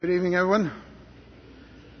Good evening, everyone.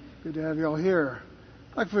 Good to have you all here.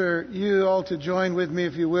 I'd like for you all to join with me,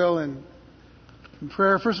 if you will, in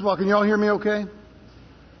prayer. First of all, can you all hear me okay?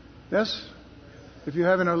 Yes? If you're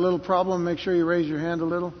having a little problem, make sure you raise your hand a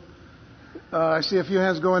little. I see a few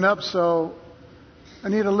hands going up, so I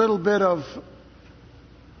need a little bit of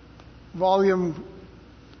volume.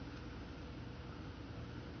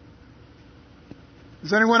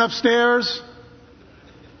 Is anyone upstairs?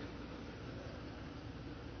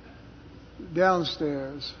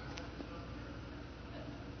 Downstairs.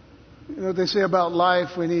 You know what they say about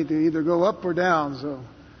life? We need to either go up or down, so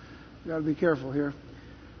you got to be careful here.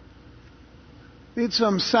 Need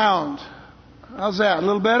some sound. How's that? A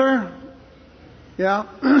little better? Yeah?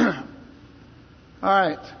 All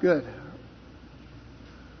right, good.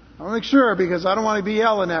 I'll make sure because I don't want to be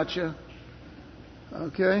yelling at you.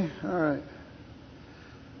 Okay? All right.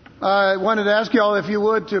 I wanted to ask you all, if you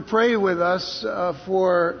would, to pray with us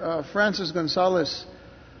for Francis Gonzalez's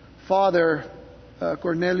father,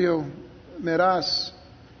 Cornelio Meraz,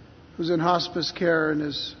 who's in hospice care and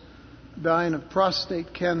is dying of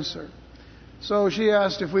prostate cancer. So she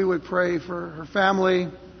asked if we would pray for her family,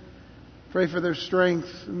 pray for their strength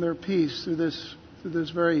and their peace through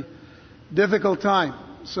this very difficult time.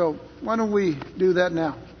 So why don't we do that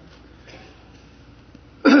now?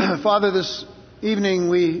 Father, this evening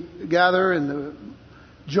we gather in the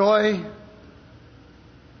joy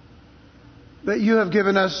that you have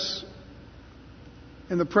given us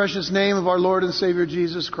in the precious name of our Lord and Savior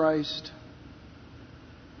Jesus Christ.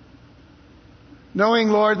 Knowing,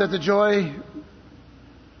 Lord, that the joy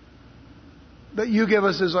that you give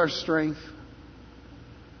us is our strength.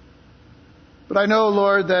 But I know,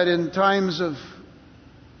 Lord, that in times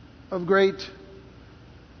of great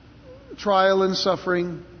trial and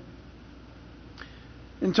suffering,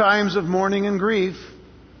 in times of mourning and grief,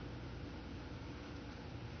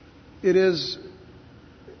 it's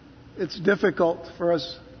difficult for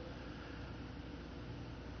us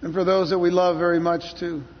and for those that we love very much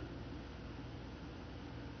to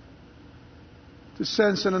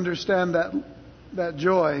sense and understand that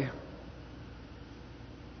joy.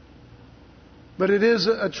 But it is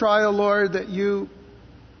a trial, Lord, that you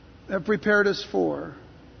have prepared us for.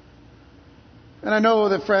 And I know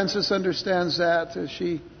that Frances understands that as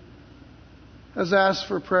she has asked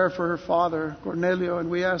for prayer for her father, Cornelio, and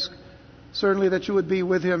we ask certainly that you would be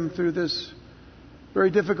with him through this very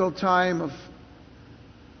difficult time of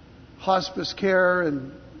hospice care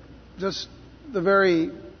and just the very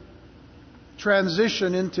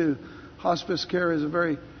transition into hospice care is a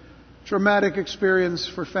very traumatic experience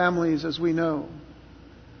for families, as we know.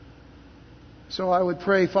 So I would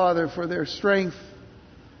pray, Father, for their strength,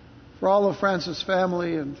 for all of Francis'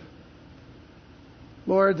 family, and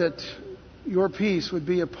Lord, that your peace would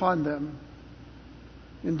be upon them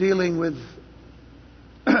in dealing with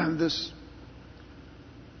this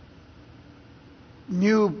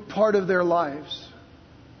new part of their lives.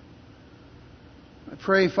 I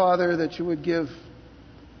pray, Father, that you would give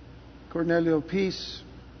Cornelio peace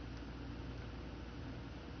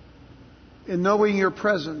in knowing your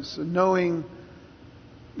presence and knowing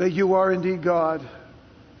that you are indeed God,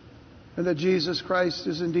 and that Jesus Christ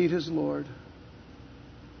is indeed his Lord.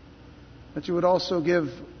 That you would also give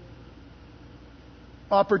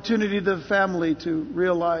opportunity to the family to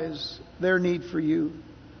realize their need for you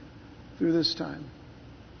through this time.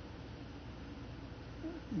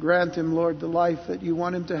 Grant him, Lord, the life that you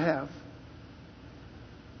want him to have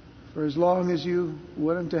for as long as you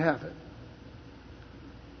want him to have it.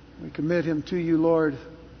 We commit him to you, Lord,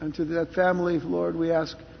 and to that family, Lord, we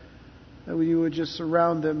ask that you would just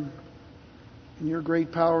surround them in your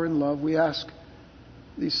great power and love. We ask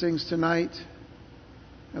these things tonight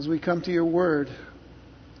as we come to your word.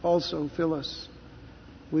 Also fill us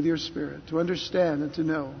with your Spirit to understand and to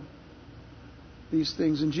know these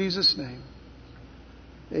things. In Jesus' name,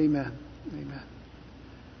 amen. Amen.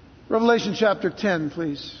 Revelation chapter 10,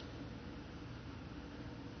 please.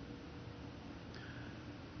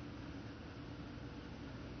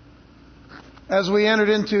 As we entered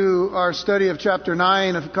into our study of chapter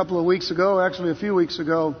 9 a couple of weeks ago, actually a few weeks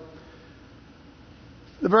ago,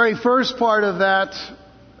 the very first part of that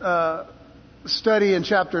study in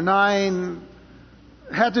chapter 9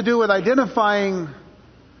 had to do with identifying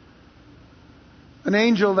an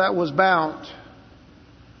angel that was bound.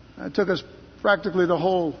 It took us practically the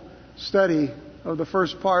whole study of the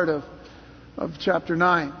first part of chapter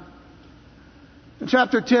 9. And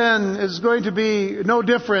chapter 10 is going to be no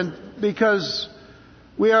different because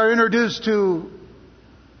we are introduced to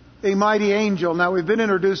a mighty angel. Now, we've been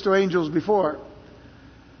introduced to angels before,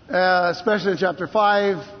 especially in chapter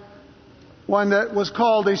 5, one that was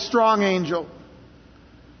called a strong angel.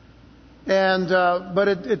 But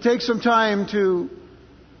it takes some time to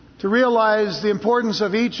realize the importance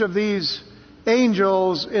of each of these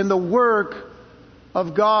angels in the work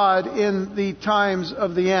of God in the times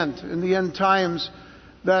of the end, in the end times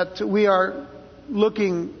that we are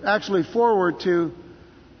looking actually forward to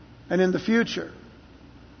and in the future.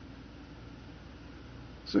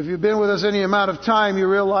 So if you've been with us any amount of time, you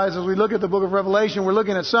realize as we look at the book of Revelation, we're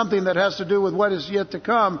looking at something that has to do with what is yet to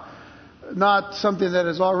come, not something that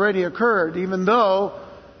has already occurred, even though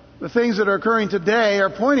the things that are occurring today are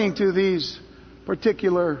pointing to these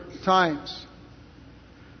particular times.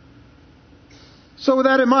 So with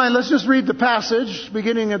that in mind, let's just read the passage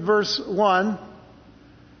beginning at verse 1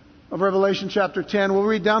 of Revelation chapter 10. We'll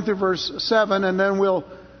read down through verse 7 and then we'll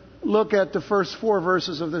look at the first 4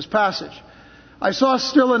 verses of this passage. I saw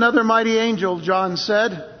still another mighty angel, John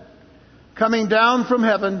said, coming down from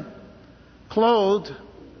heaven, clothed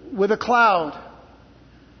with a cloud.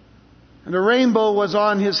 And a rainbow was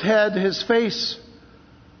on his head. His face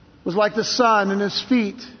was like the sun, and his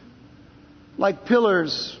feet like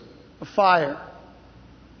pillars of fire.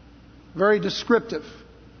 Very descriptive.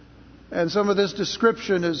 And some of this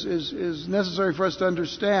description is necessary for us to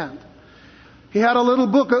understand. He had a little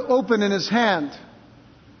book open in his hand.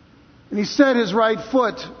 And he set his right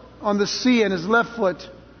foot on the sea and his left foot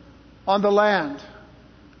on the land.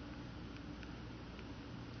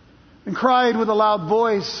 And cried with a loud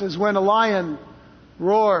voice as when a lion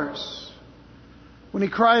roars. When he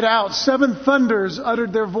cried out, 7 thunders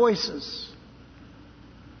uttered their voices.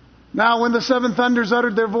 Now when the 7 thunders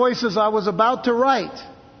uttered their voices, I was about to write.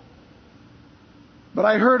 But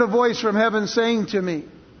I heard a voice from heaven saying to me,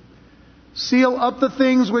 seal up the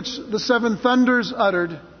things which the 7 thunders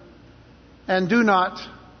uttered, and do not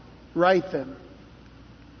write them.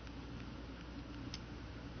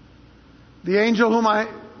 The angel whom I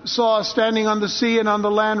saw standing on the sea and on the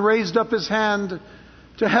land raised up his hand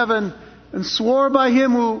to heaven and swore by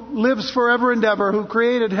him who lives forever and ever, who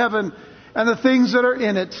created heaven and the things that are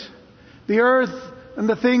in it, the earth and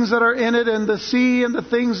the things that are in it, and the sea and the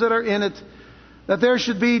things that are in it, that there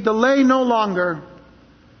should be delay no longer,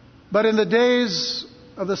 but in the days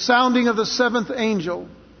of the sounding of the 7th angel,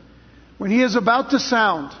 when he is about to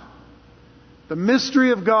sound, the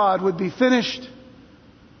mystery of God would be finished,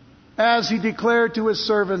 as he declared to his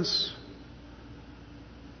servants,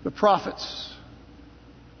 the prophets.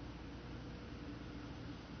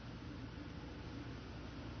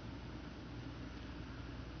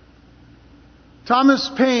 Thomas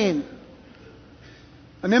Paine,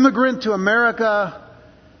 an immigrant to America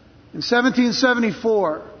in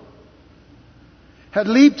 1774, had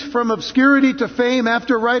leaped from obscurity to fame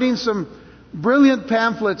after writing some brilliant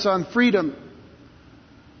pamphlets on freedom.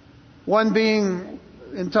 One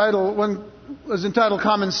was entitled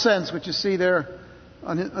Common Sense, which you see there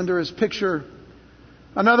under his picture.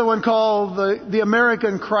 Another one called The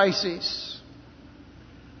American Crises.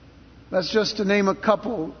 That's just to name a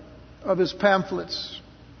couple of his pamphlets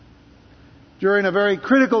during a very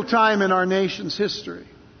critical time in our nation's history.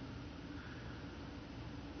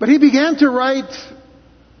 But he began to write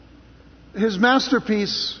his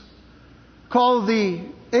masterpiece called The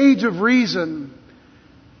Age of Reason.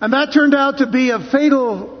 And that turned out to be a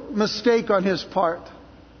fatal mistake on his part.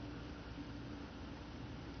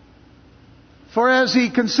 For as he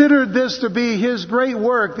considered this to be his great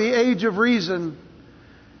work, The Age of Reason,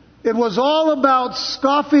 it was all about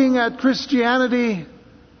scoffing at Christianity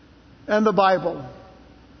and the Bible.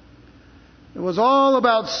 It was all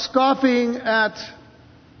about scoffing at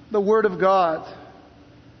the Word of God.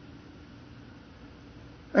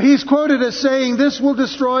 He's quoted as saying, this will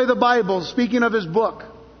destroy the Bible, speaking of his book.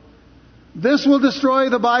 This will destroy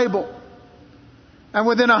the Bible. And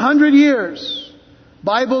within 100 years,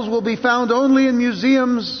 Bibles will be found only in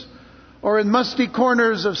museums or in musty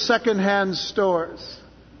corners of second-hand stores.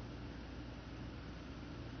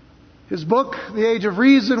 His book, The Age of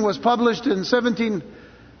Reason, was published in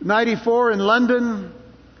 1794 in London.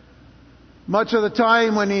 Much of the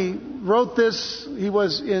time when he wrote this, he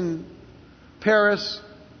was in Paris.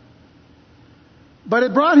 But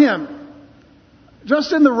it brought him,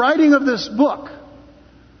 just in the writing of this book,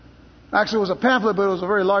 actually it was a pamphlet, but it was a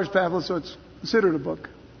very large pamphlet, so it's considered a book.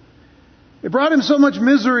 It brought him so much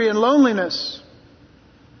misery and loneliness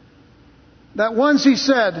that once he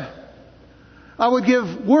said, I would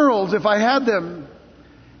give worlds if I had them,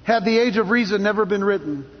 had The Age of Reason never been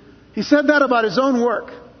written. He said that about his own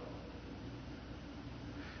work.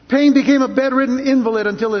 Paine became a bedridden invalid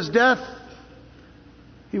until his death.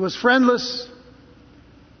 He was friendless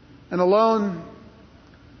and alone,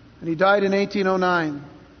 and he died in 1809.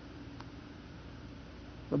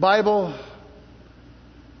 The Bible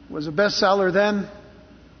was a bestseller then.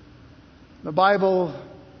 The Bible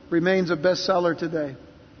remains a bestseller today.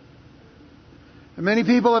 And many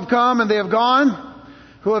people have come and they have gone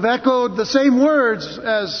who have echoed the same words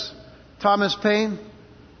as Thomas Paine.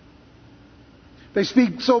 They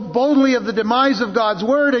speak so boldly of the demise of God's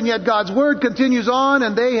Word, and yet God's Word continues on,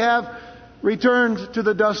 and they have returned to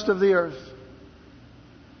the dust of the earth.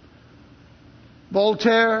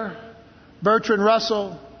 Voltaire, Bertrand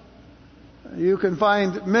Russell, you can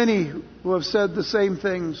find many who have said the same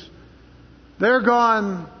things. They're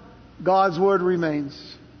gone. God's Word remains.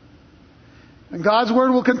 And God's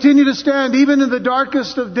Word will continue to stand even in the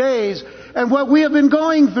darkest of days. And what we have been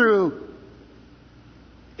going through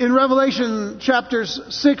in Revelation chapters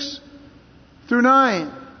 6 through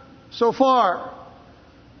 9 so far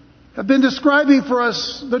have been describing for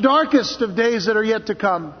us the darkest of days that are yet to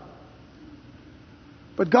come.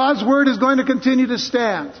 But God's Word is going to continue to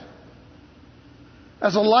stand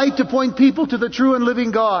as a light to point people to the true and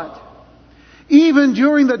living God, even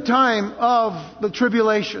during the time of the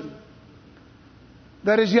tribulation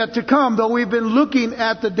that is yet to come, though we've been looking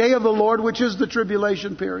at the day of the Lord, which is the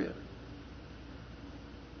tribulation period.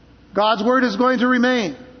 God's Word is going to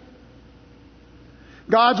remain.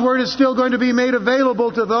 God's Word is still going to be made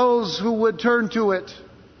available to those who would turn to it.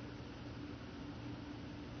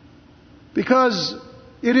 Because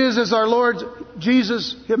it is, as our Lord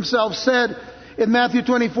Jesus Himself said in Matthew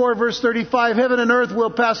 24, verse 35, heaven and earth will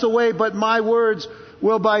pass away, but my words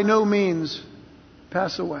will by no means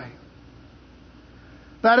pass away.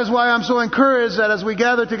 That is why I'm so encouraged that as we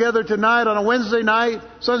gather together tonight on a Wednesday night,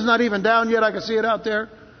 sun's not even down yet, I can see it out there.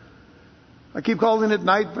 I keep calling it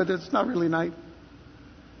night, but it's not really night.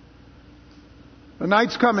 The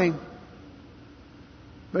night's coming.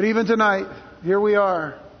 But even tonight, here we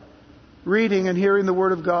are, reading and hearing the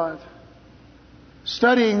Word of God,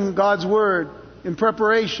 studying God's Word in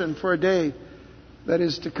preparation for a day that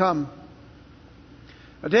is to come.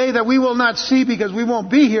 A day that we will not see because we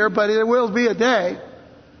won't be here, but it will be a day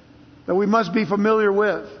that we must be familiar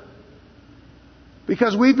with.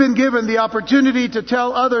 Because we've been given the opportunity to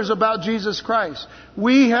tell others about Jesus Christ.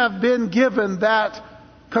 We have been given that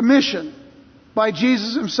commission by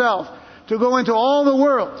Jesus Himself to go into all the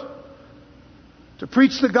world, to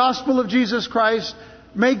preach the gospel of Jesus Christ,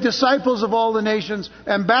 make disciples of all the nations,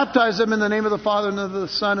 and baptize them in the name of the Father and of the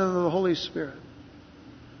Son and of the Holy Spirit.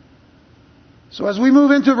 So as we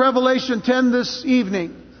move into Revelation 10 this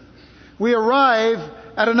evening, we arrive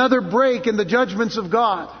at another break in the judgments of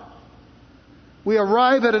God. We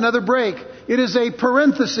arrive at another break. It is a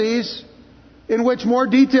parenthesis in which more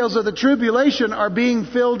details of the tribulation are being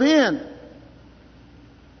filled in.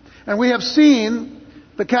 And we have seen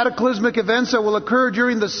the cataclysmic events that will occur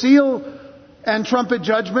during the seal and trumpet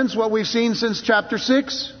judgments, what we've seen since chapter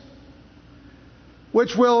 6,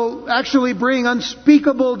 which will actually bring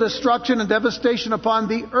unspeakable destruction and devastation upon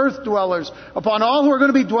the earth dwellers, upon all who are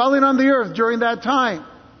going to be dwelling on the earth during that time.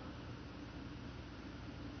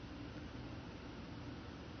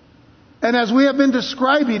 And as we have been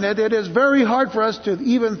describing it, it is very hard for us to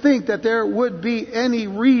even think that there would be any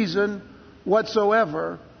reason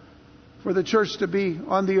whatsoever for the church to be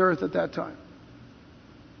on the earth at that time.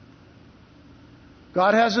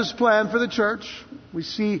 God has His plan for the church. We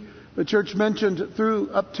see the church mentioned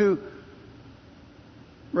through up to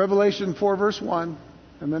Revelation 4 verse 1.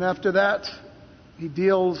 And then after that, He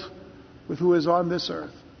deals with who is on this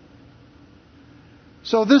earth.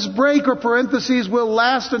 So this break or parentheses will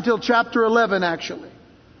last until chapter 11 actually.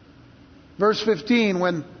 Verse 15,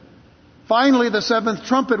 when finally the seventh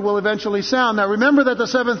trumpet will eventually sound. Now remember that the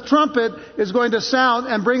seventh trumpet is going to sound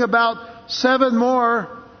and bring about 7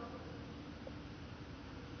 more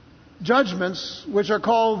judgments, which are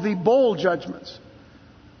called the bowl judgments,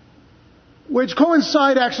 which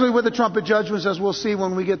coincide actually with the trumpet judgments, as we'll see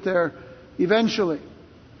when we get there eventually.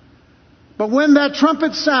 But when that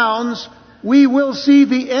trumpet sounds, we will see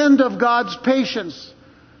the end of God's patience.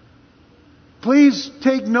 Please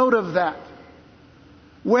take note of that.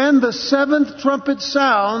 When the 7th trumpet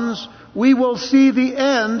sounds, we will see the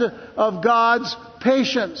end of God's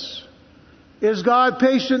patience. Is God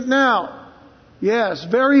patient now? Yes,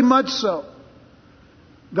 very much so.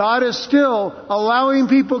 God is still allowing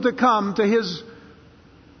people to come to His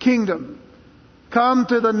kingdom. Come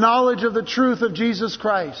to the knowledge of the truth of Jesus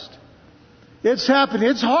Christ. It's happening.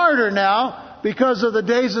 It's harder now because of the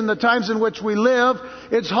days and the times in which we live.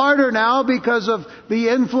 It's harder now because of the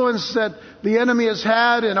influence that the enemy has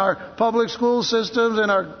had in our public school systems,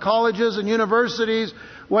 in our colleges and universities,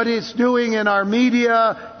 what it's doing in our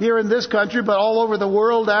media here in this country, but all over the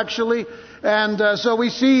world actually. And so we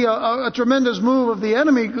see a tremendous move of the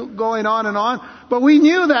enemy going on and on. But we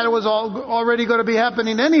knew that it was already going to be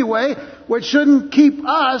happening anyway, which shouldn't keep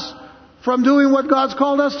us from doing what God's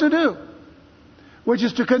called us to do, which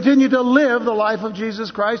is to continue to live the life of Jesus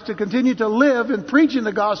Christ, to continue to live in preaching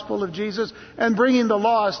the gospel of Jesus and bringing the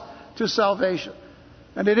lost to salvation.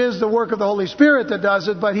 And it is the work of the Holy Spirit that does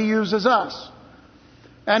it, but He uses us.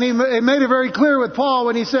 And He made it very clear with Paul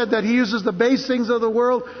when he said that He uses the base things of the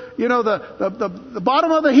world, the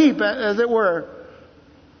bottom of the heap, as it were.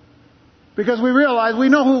 Because we realize we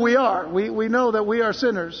know who we are. We know that we are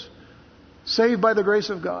sinners, saved by the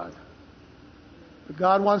grace of God. But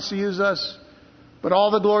God wants to use us, but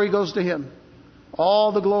all the glory goes to Him.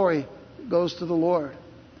 All the glory goes to the Lord.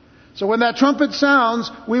 So when that trumpet sounds,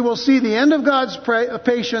 we will see the end of God's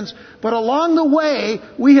patience, but along the way,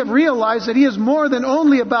 we have realized that He is more than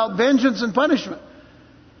only about vengeance and punishment.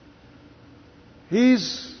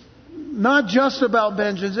 He's not just about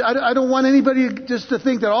vengeance. I don't want anybody just to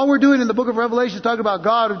think that all we're doing in the book of Revelation is talking about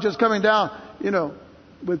God just coming down,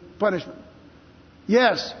 with punishment.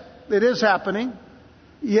 Yes, it is happening.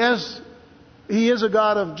 Yes, He is a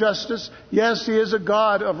God of justice. Yes, He is a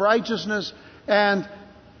God of righteousness and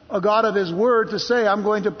a God of His Word to say, I'm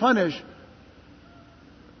going to punish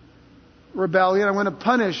rebellion. I'm going to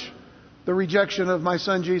punish the rejection of my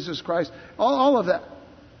Son Jesus Christ. All of that.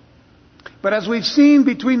 But as we've seen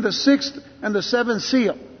between the sixth and the seventh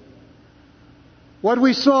seal, what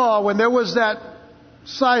we saw when there was that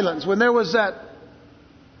silence, when there was that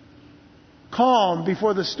calm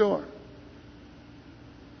before the storm,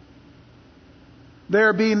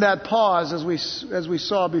 there being that pause as we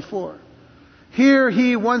saw before. Here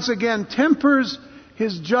He once again tempers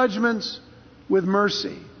His judgments with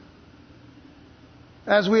mercy.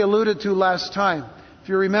 As we alluded to last time. If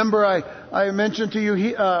you remember, I mentioned to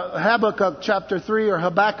you Habakkuk chapter 3 or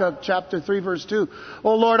Habakkuk chapter 3 verse 2.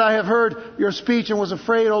 O Lord, I have heard your speech and was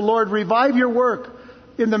afraid. O Lord, revive your work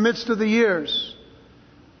in the midst of the years.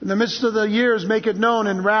 In the midst of the years, make it known.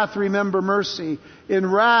 In wrath, remember mercy. In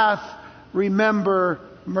wrath, remember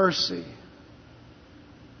mercy.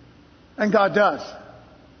 And God does.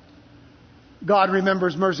 God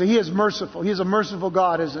remembers mercy. He is merciful. He is a merciful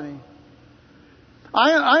God, isn't He?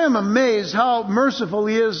 I am amazed how merciful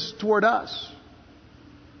He is toward us.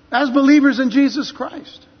 As believers in Jesus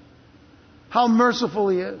Christ. How merciful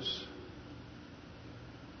He is.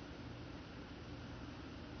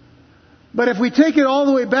 But if we take it all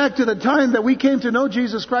the way back to the time that we came to know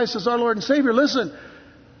Jesus Christ as our Lord and Savior, listen,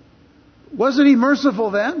 wasn't He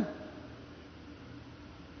merciful then?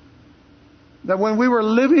 That when we were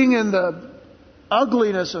living in the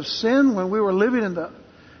ugliness of sin, when we were living in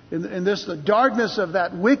the darkness of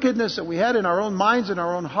that wickedness that we had in our own minds and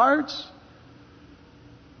our own hearts,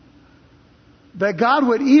 that God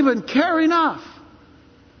would even care enough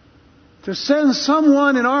to send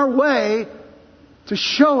someone in our way to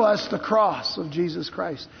show us the cross of Jesus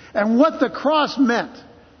Christ and what the cross meant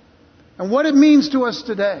and what it means to us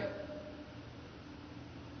today.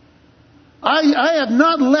 I have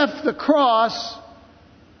not left the cross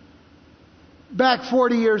back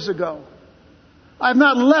 40 years ago. I've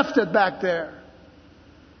not left it back there.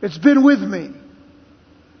 It's been with me.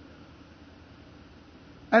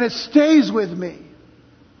 And it stays with me.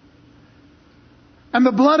 And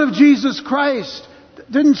the blood of Jesus Christ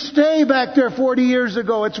didn't stay back there 40 years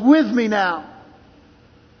ago. It's with me now.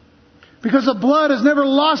 Because the blood has never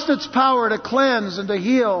lost its power to cleanse and to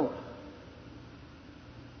heal.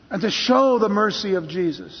 And to show the mercy of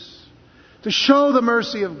Jesus. To show the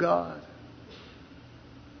mercy of God.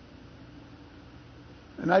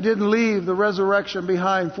 And I didn't leave the resurrection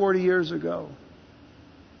behind 40 years ago.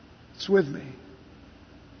 It's with me.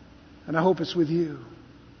 And I hope it's with you.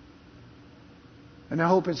 And I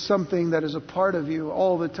hope it's something that is a part of you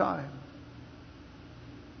all the time.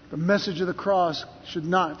 The message of the cross should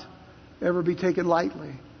not ever be taken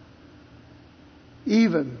lightly.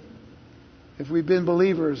 Even if we've been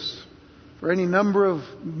believers for any number of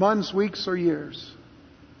months, weeks, or years.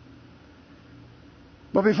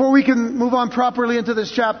 But before we can move on properly into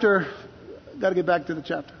this chapter, got to get back to the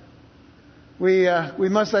chapter. We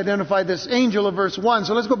must identify this angel of verse 1.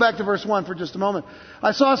 So let's go back to verse 1 for just a moment.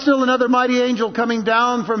 I saw still another mighty angel coming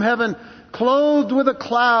down from heaven, clothed with a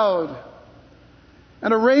cloud,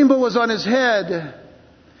 and a rainbow was on his head.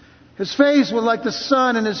 His face was like the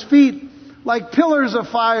sun, and his feet like pillars of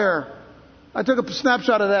fire. I took a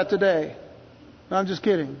snapshot of that today. No, I'm just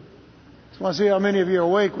kidding. Just want to see how many of you are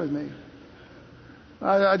awake with me.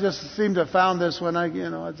 I just seem to have found this one.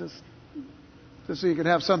 Just so you can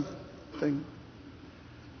have something.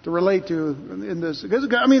 to relate to in this.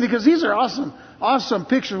 Because these are awesome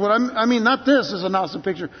pictures. Not this is an awesome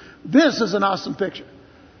picture. This is an awesome picture.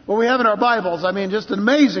 What we have in our Bibles, just an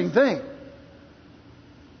amazing thing.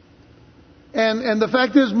 And the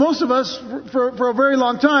fact is, most of us, for a very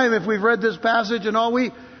long time, if we've read this passage and all,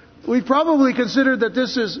 we probably considered that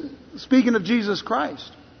this is speaking of Jesus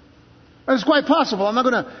Christ. And it's quite possible. I'm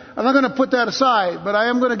not going to put that aside, but I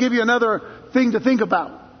am going to give you another thing to think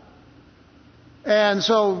about. And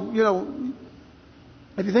so,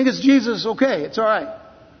 if you think it's Jesus, okay, it's all right.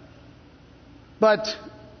 But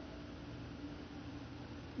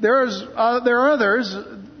there are others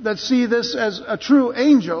that see this as a true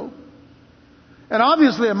angel. And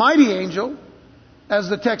obviously a mighty angel, as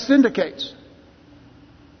the text indicates.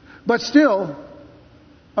 But still,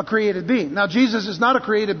 a created being. Now, Jesus is not a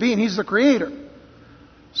created being. He's the Creator.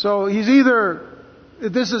 So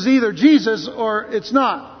this is either Jesus or it's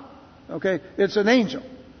not. Okay? It's an angel.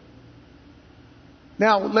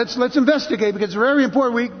 Now, let's investigate, because it's very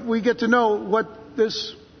important we get to know what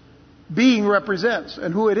this being represents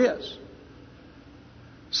and who it is.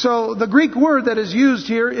 So, the Greek word that is used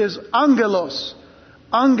here is angelos.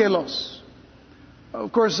 Angelos.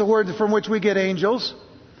 Of course, the word from which we get angels.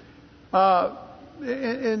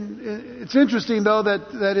 And it's interesting, though,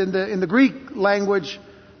 that in the Greek language,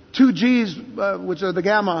 two G's, which are the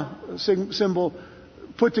gamma symbol,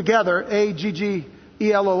 put together,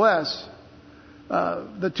 A-G-G-E-L-O-S,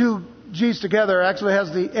 the two G's together actually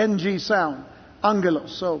has the NG sound,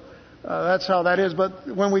 angelos. So that's how that is.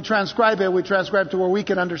 But when we transcribe it, we transcribe to where we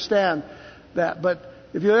can understand that. But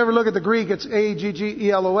if you ever look at the Greek, it's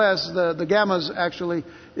A-G-G-E-L-O-S. The gammas actually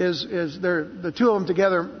they're the two of them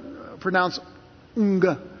together pronounce ng.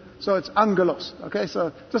 So it's angelos. Okay,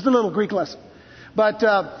 so just a little Greek lesson. But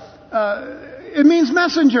it means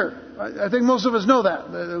messenger. I think most of us know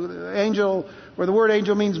that. The angel, or the word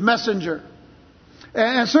angel, means messenger.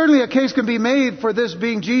 And certainly a case can be made for this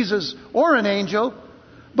being Jesus or an angel,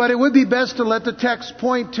 but it would be best to let the text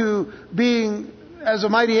point to being as a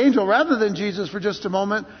mighty angel rather than Jesus for just a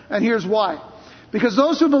moment, and here's why. Because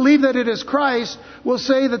those who believe that it is Christ will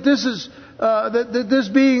say that this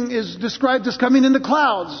being is described as coming in the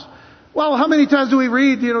clouds. Well, how many times do we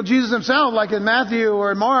read, Jesus himself, like in Matthew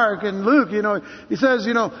or in Mark and Luke, he says,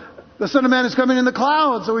 the Son of Man is coming in the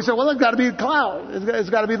clouds. So we say, well, it's got to be a cloud. It's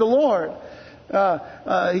got to be the Lord.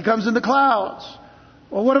 He comes in the clouds.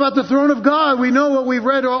 Well, what about the throne of God? We know what we've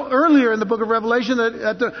read earlier in the book of Revelation,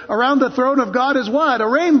 that around the throne of God is what? A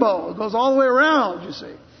rainbow. It goes all the way around, you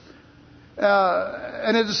see.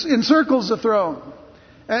 And it encircles the throne.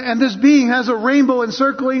 And this being has a rainbow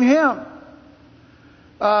encircling him.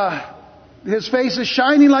 His face is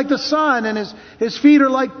shining like the sun, and his feet are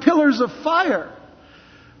like pillars of fire.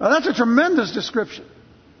 Now, that's a tremendous description.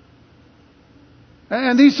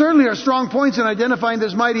 And these certainly are strong points in identifying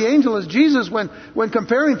this mighty angel as Jesus when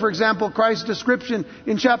comparing, for example, Christ's description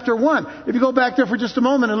in chapter 1. If you go back there for just a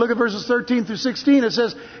moment and look at verses 13 through 16, it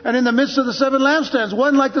says, and in the midst of the 7 lampstands,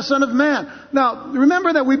 one like the Son of Man. Now,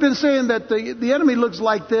 remember that we've been saying that the enemy looks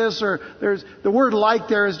like this, or there's the word like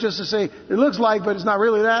there is just to say it looks like, but it's not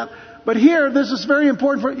really that. But here, this is very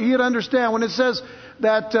important for you to understand. When it says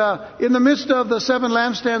that in the midst of the 7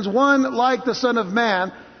 lampstands, one like the Son of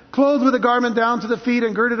Man, clothed with a garment down to the feet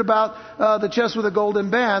and girded about the chest with a golden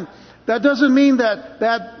band. That doesn't mean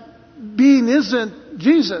that being isn't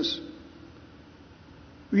Jesus.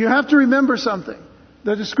 You have to remember something.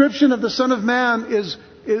 The description of the Son of Man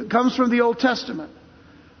it comes from the Old Testament,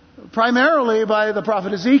 primarily by the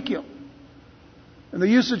prophet Ezekiel, and the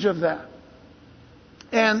usage of that.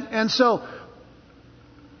 And so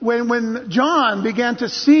when John began to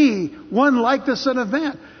see one like the Son of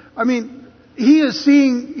Man, he is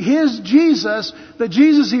seeing his Jesus, the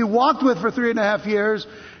Jesus he walked with for 3.5 years,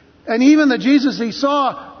 and even the Jesus he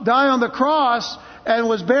saw die on the cross and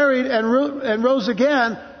was buried and rose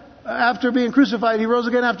again after being crucified. He rose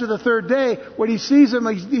again after the 3rd day. When he sees him,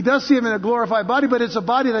 he does see him in a glorified body, but it's a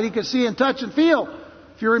body that he can see and touch and feel,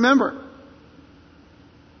 if you remember.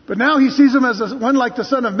 But now he sees him as one like the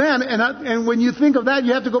Son of Man, and when you think of that,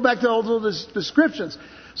 you have to go back to all those descriptions.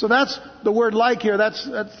 So that's the word like here. That's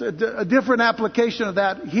a different application of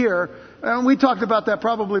that here. And we talked about that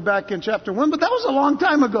probably back in chapter 1, but that was a long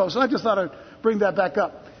time ago, so I just thought I'd bring that back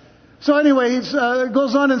up. So anyway, he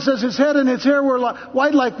goes on and says his head and his hair were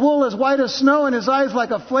white like wool, as white as snow, and his eyes like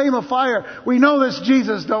a flame of fire. We know this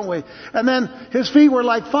Jesus, don't we? And then his feet were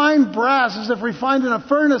like fine brass, as if refined in a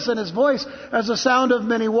furnace, and his voice as the sound of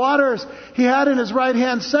many waters. He had in his right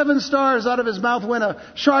hand 7 stars. Out of his mouth went a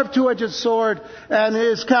sharp 2-edged sword, and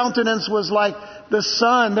his countenance was like the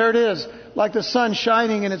sun. There it is, like the sun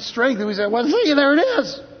shining in its strength. And we say, well, see, there it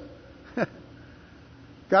is.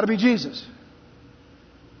 Got to be Jesus.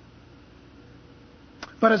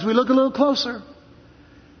 But as we look a little closer,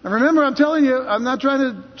 and remember, I'm telling you, I'm not trying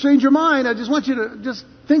to change your mind. I just want you to just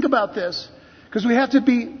think about this, because we have to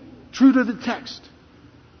be true to the text.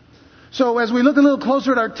 So as we look a little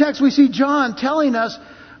closer at our text, we see John telling us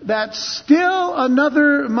that still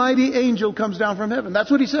another mighty angel comes down from heaven. That's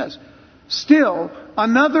what he says. Still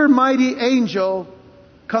another mighty angel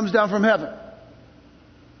comes down from heaven.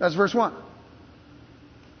 That's verse 1.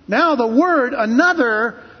 Now the word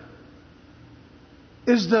another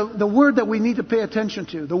is the word that we need to pay attention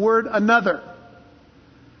to. The word another.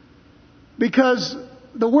 Because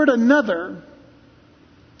the word another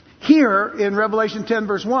here in Revelation 10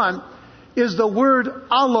 verse 1 is the word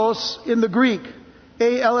allos in the Greek.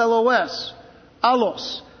 A-L-L-O-S.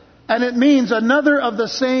 Allos. And it means another of the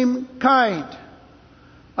same kind.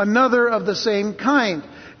 Another of the same kind.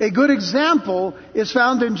 A good example is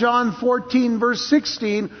found in John 14 verse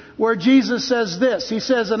 16, where Jesus says this. He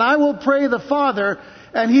says, "And I will pray the Father,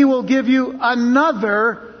 and He will give you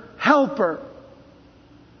another helper,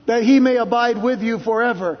 that He may abide with you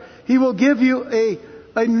forever." He will give you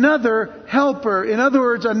another helper. In other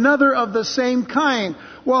words, another of the same kind.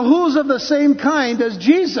 Well, who's of the same kind as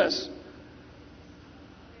Jesus?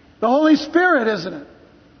 The Holy Spirit, isn't it?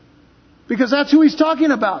 Because that's who He's talking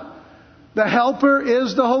about. The helper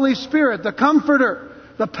is the Holy Spirit, the comforter,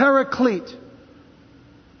 the paraclete.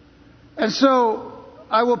 And so,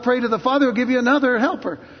 I will pray to the Father, He'll give you another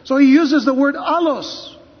helper. So He uses the word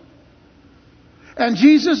allos. And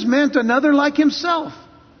Jesus meant another like Himself.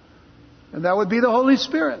 And that would be the Holy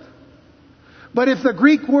Spirit. But if the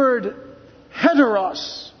Greek word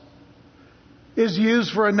heteros is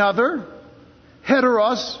used for another,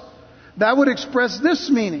 heteros, that would express this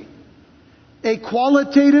meaning. A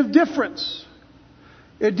qualitative difference.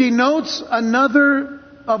 It denotes another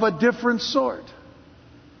of a different sort.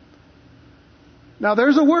 Now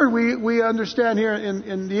there's a word we understand here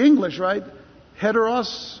in the English, right?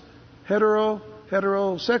 Heteros,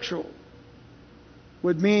 heterosexual.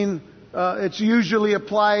 Would mean it's usually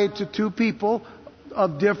applied to two people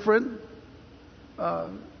of different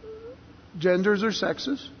genders or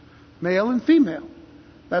sexes, male and female.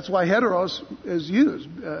 That's why heteros is used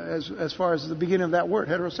as far as the beginning of that word,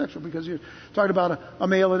 heterosexual, because you're talking about a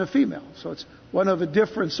male and a female. So it's one of a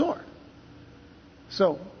different sort.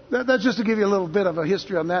 So that's just to give you a little bit of a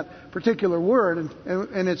history on that particular word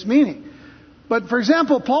and its meaning. But for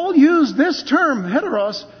example, Paul used this term,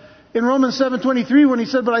 heteros, in Romans 7:23 when he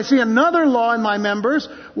said, "But I see another law in my members,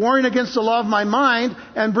 warring against the law of my mind,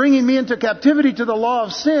 and bringing me into captivity to the law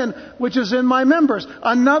of sin, which is in my members."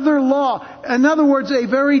 Another law. In other words, a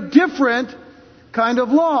very different kind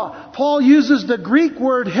of law. Paul uses the Greek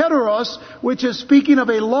word heteros, which is speaking of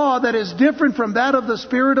a law that is different from that of the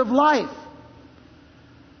Spirit of life.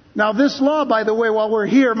 Now this law, by the way, while we're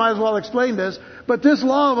here, might as well explain this, but this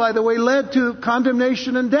law, by the way, led to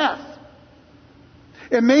condemnation and death.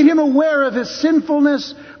 It made him aware of his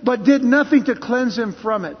sinfulness, but did nothing to cleanse him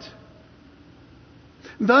from it.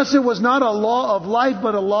 Thus it was not a law of life,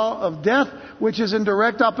 but a law of death, which is in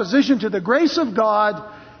direct opposition to the grace of God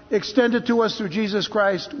extended to us through Jesus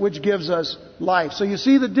Christ, which gives us life. So you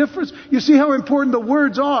see the difference? You see how important the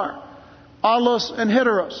words are. Allos and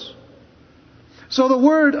heteros. So the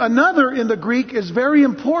word another in the Greek is very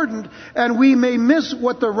important, and we may miss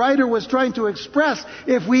what the writer was trying to express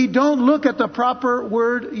if we don't look at the proper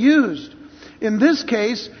word used. In this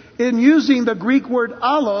case, in using the Greek word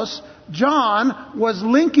allos, John was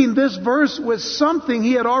linking this verse with something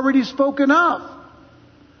he had already spoken of.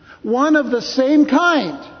 One of the same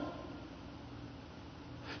kind.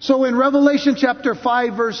 So in Revelation chapter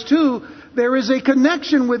 5 verse 2, there is a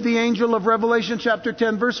connection with the angel of Revelation chapter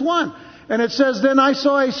 10 verse 1. And it says, "Then I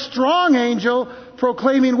saw a strong angel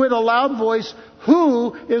proclaiming with a loud voice,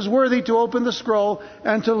 'Who is worthy to open the scroll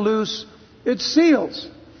and to loose its seals?'"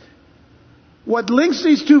 What links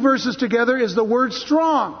these two verses together is the word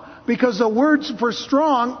strong. Because the word for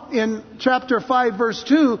strong in chapter 5 verse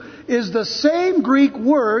 2 is the same Greek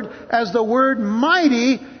word as the word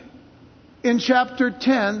mighty in chapter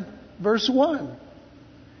 10 verse 1.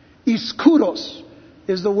 Iskouros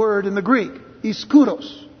is the word in the Greek.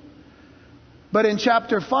 Iskouros. But in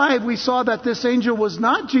chapter 5, we saw that this angel was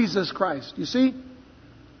not Jesus Christ. You see?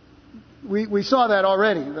 We saw that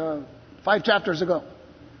already, 5 chapters ago.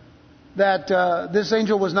 That this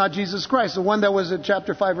angel was not Jesus Christ, the one that was in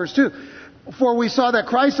chapter 5, verse 2. For we saw that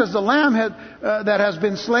Christ as the Lamb that has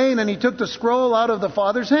been slain, and He took the scroll out of the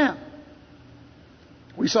Father's hand.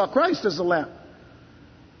 We saw Christ as the Lamb.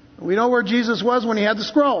 We know where Jesus was when He had the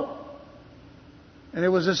scroll. And it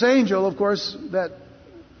was this angel, of course, that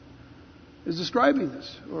is describing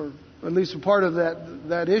this, or at least a part of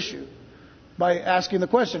that issue, by asking the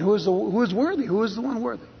question, who is worthy? Who is the one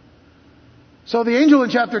worthy? So the angel in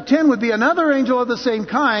chapter 10 would be another angel of the same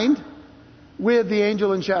kind with the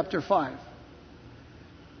angel in chapter 5.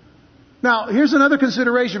 Now, here's another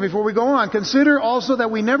consideration before we go on. Consider also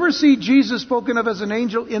that we never see Jesus spoken of as an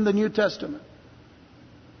angel in the New Testament.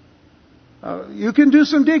 You can do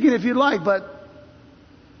some digging if you'd like, but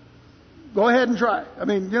go ahead and try. I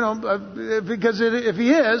mean, because if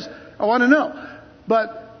he is, I want to know.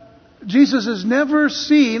 But Jesus is never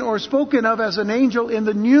seen or spoken of as an angel in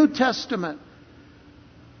the New Testament,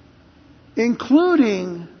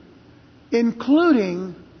 including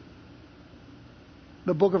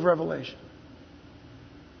the book of Revelation.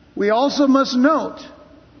 We also must note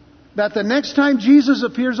that the next time Jesus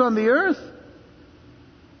appears on the earth,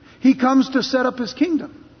 he comes to set up his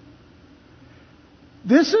kingdom.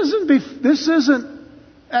 This isn't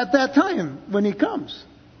at that time when he comes.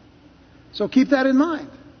 So keep that in mind.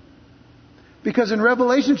 Because in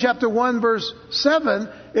Revelation chapter 1 verse 7,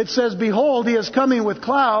 it says, "Behold, he is coming with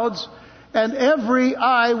clouds, and every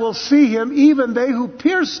eye will see him, even they who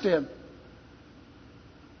pierced him."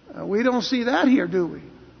 We don't see that here, do we?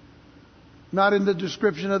 Not in the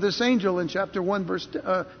description of this angel in chapter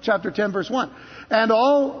 10 verse 1. "And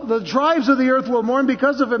all the tribes of the earth will mourn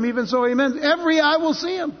because of him, even so amen. Every eye will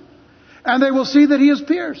see him, and they will see that he is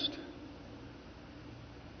pierced."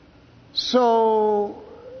 So,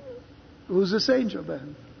 who's this angel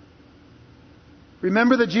then?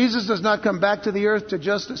 Remember that Jesus does not come back to the earth to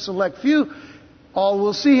just a select few. All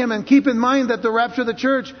will see him, and keep in mind that at the rapture of the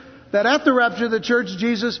church,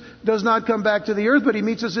 Jesus does not come back to the earth, but he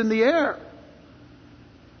meets us in the air.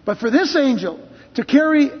 But for this angel to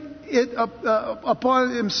carry it upon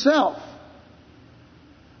himself,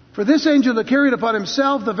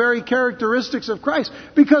 the very characteristics of Christ,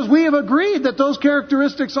 because we have agreed that those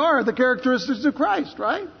characteristics are the characteristics of Christ,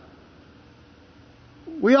 right?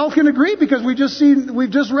 We all can agree because we've just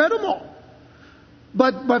read them all.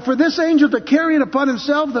 But for this angel to carry it upon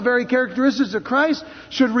himself, the very characteristics of Christ,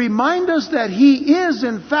 should remind us that he is,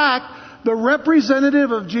 in fact, the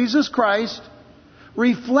representative of Jesus Christ,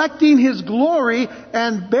 reflecting his glory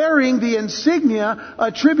and bearing the insignia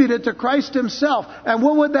attributed to Christ himself. And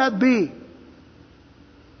what would that be?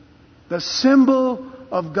 The symbol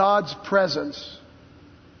of God's presence.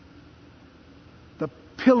 The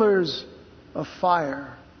pillars of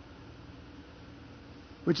fire,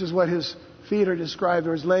 which is what his feet are described,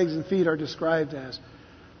 or his legs and feet are described as.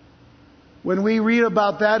 When we read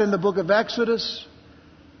about that in the book of Exodus,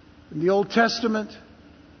 in the Old Testament,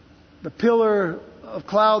 the pillar of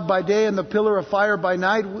cloud by day and the pillar of fire by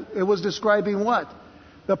night, it was describing what?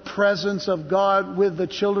 The presence of God with the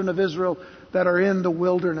children of Israel that are in the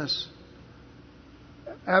wilderness,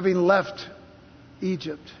 having left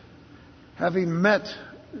Egypt, having met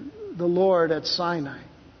the Lord at Sinai,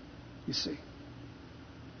 you see.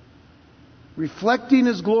 Reflecting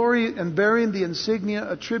his glory and bearing the insignia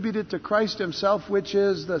attributed to Christ himself, which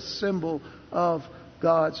is the symbol of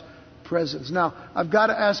God's presence. Now, I've got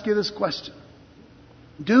to ask you this question.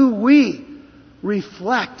 Do we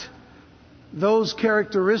reflect those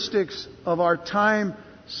characteristics of our time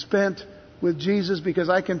spent with Jesus? Because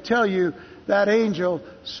I can tell you that angel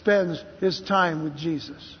spends his time with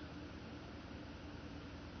Jesus.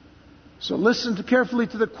 So listen carefully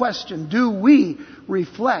to the question. Do we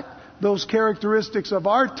reflect those characteristics of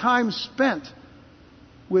our time spent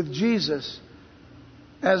with Jesus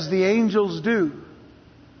as the angels do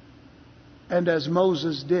and as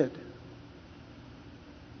Moses did?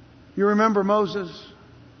 You remember Moses?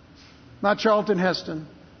 Not Charlton Heston.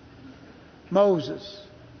 Moses.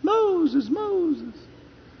 Moses.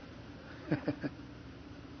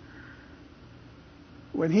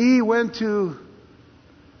 When he went to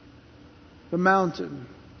the mountain,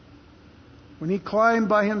 when he climbed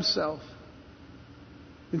by himself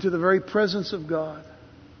into the very presence of God,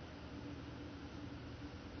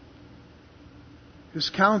 his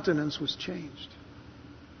countenance was changed.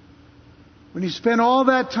 When he spent all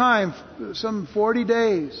that time, some 40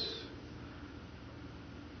 days,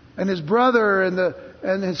 and his brother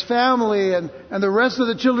and his family and the rest of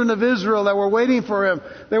the children of Israel that were waiting for him,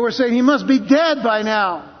 they were saying, he must be dead by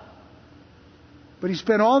now. But he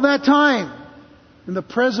spent all that time in the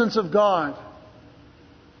presence of God.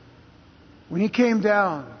 When he came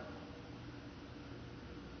down,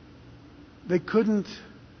 they couldn't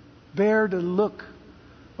bear to look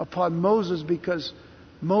upon Moses because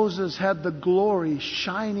Moses had the glory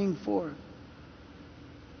shining forth.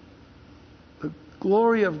 The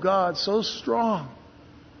glory of God so strong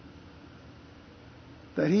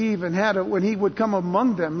that he even had, when he would come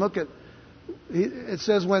among them, look at It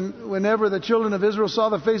says whenever the children of Israel saw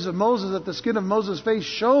the face of Moses, that the skin of Moses' face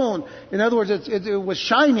shone. In other words, it was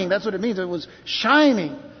shining. That's what it means. It was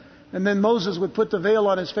shining. And then Moses would put the veil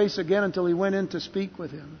on his face again until he went in to speak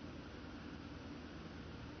with him.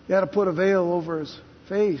 He had to put a veil over his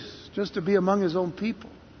face just to be among his own people.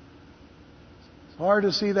 It's hard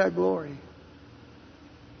to see that glory.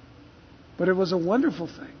 But it was a wonderful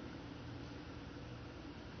thing.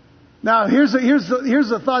 Now, here's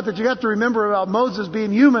the thought that you have to remember about Moses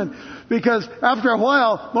being human, because after a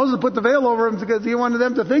while, Moses put the veil over him because he wanted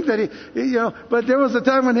them to think that but there was a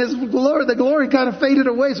time when the glory kind of faded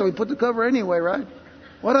away, so he put the cover anyway, right?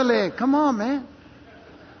 Orale, come on, man.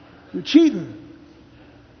 You're cheating.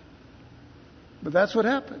 But that's what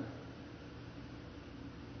happened.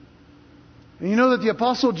 And you know that the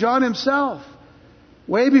Apostle John himself,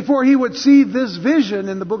 way before he would see this vision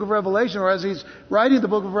in the book of Revelation, or as he's writing the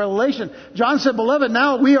book of Revelation, John said, "Beloved,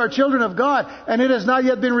 now we are children of God, and it has not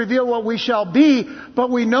yet been revealed what we shall be, but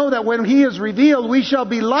we know that when He is revealed, we shall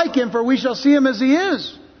be like Him, for we shall see Him as He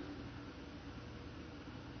is."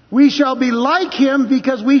 We shall be like Him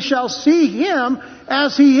because we shall see Him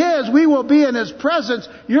as He is. We will be in His presence.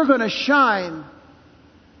 You're going to shine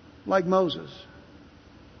like Moses.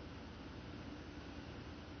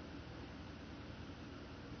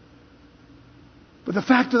 But the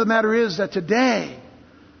fact of the matter is that today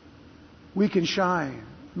we can shine.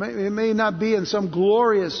 It may not be in some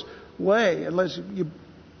glorious way unless you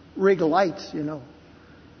rig lights,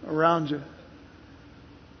 around you.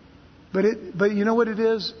 But you know what it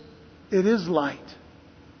is? It is light.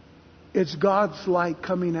 It's God's light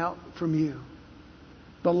coming out from you.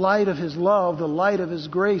 The light of His love, the light of His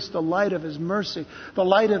grace, the light of His mercy, the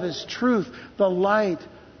light of His truth, the light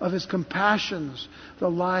of His compassions, the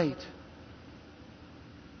light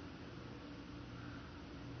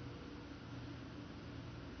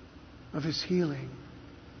of His healing.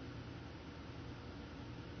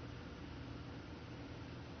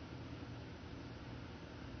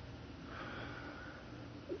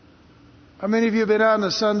 How many of you have been out in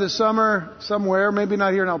the sun this summer somewhere? Maybe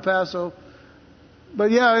not here in El Paso. But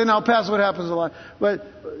yeah, in El Paso it happens a lot.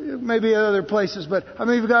 But maybe other places. But how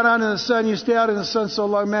many of you got out in the sun? You stay out in the sun so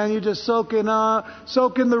long, man, you're just soaking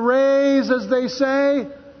the rays, as they say.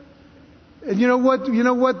 And you know what the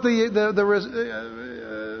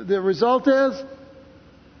result is?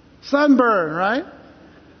 Sunburn, right?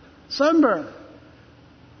 Sunburn.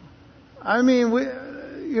 I mean,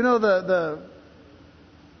 the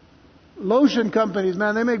lotion companies,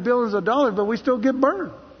 man, they make billions of dollars, but we still get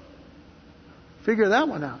burned. Figure that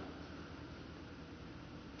one out.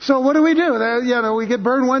 So what do? We get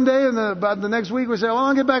burned one day, and about the next week we say, well,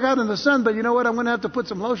 I'll get back out in the sun, but you know what? I'm going to have to put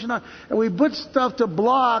some lotion on. And we put stuff to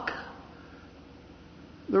block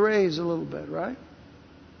the rays a little bit, right?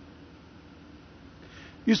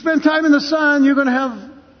 You spend time in the sun, you're going to have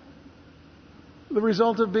the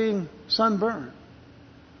result of being sunburned.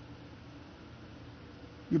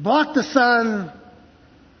 You block the sun,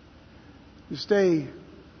 you stay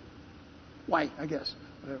white, I guess,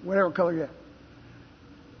 whatever color you have.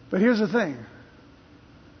 But here's the thing.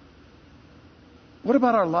 What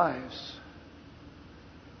about our lives?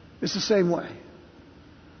 It's the same way.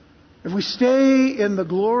 If we stay in the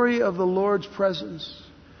glory of the Lord's presence,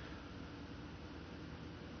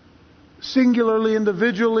 singularly,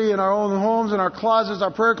 individually, in our own homes, in our closets,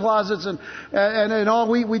 our prayer closets, and all,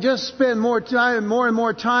 we just spend more and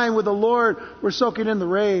more time with the Lord, we're soaking in the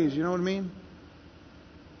rays, you know what I mean?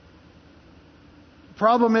 The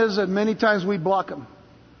problem is that many times we block them.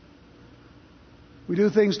 We do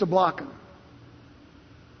things to block them.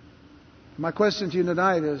 My question to you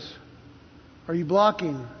tonight is, are you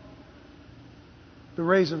blocking the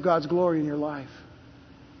rays of God's glory in your life?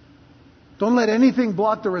 Don't let anything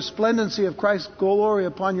block the resplendency of Christ's glory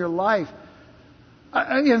upon your life.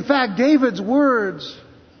 In fact, David's words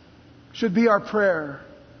should be our prayer.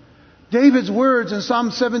 David's words in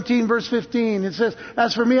Psalm 17 verse 15, it says,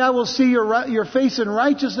 "As for me, I will see your face in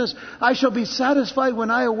righteousness. I shall be satisfied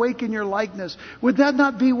when I awake in your likeness." Would that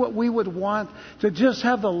not be what we would want? To just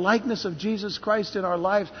have the likeness of Jesus Christ in our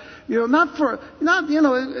lives? It's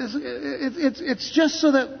just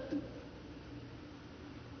so that,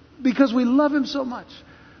 because we love Him so much.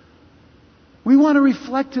 We want to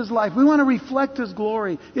reflect His life. We want to reflect His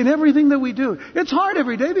glory in everything that we do. It's hard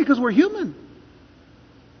every day because we're human.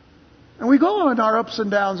 And we go on our ups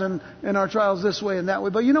and downs and our trials this way and that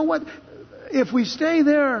way. But you know what? If we stay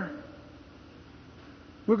there,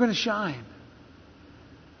 we're going to shine.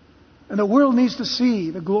 And the world needs to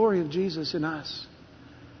see the glory of Jesus in us.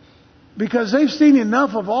 Because they've seen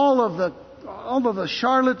enough of all of the the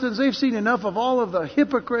charlatans. They've seen enough of all of the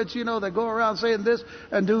hypocrites, that go around saying this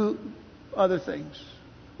and do other things.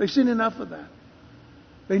 They've seen enough of that.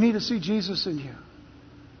 They need to see Jesus in you.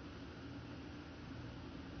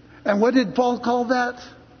 And what did Paul call that?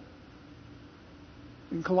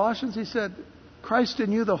 In Colossians, he said, Christ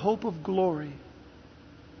in you, the hope of glory.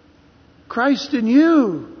 Christ in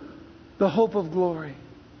you, the hope of glory.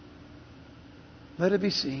 Let it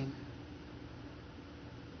be seen.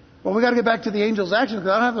 Well, we got to get back to the angel's actions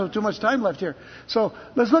because I don't have too much time left here. So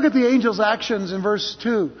let's look at the angel's actions in verse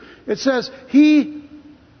 2. It says, he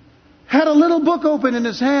had a little book open in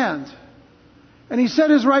his hand, and he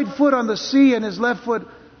set his right foot on the sea and his left foot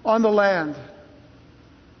on the land.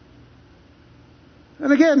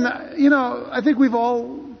 And again, I think we've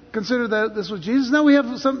all considered that this was Jesus. Now we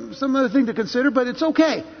have some other thing to consider, but it's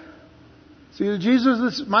okay. See, Jesus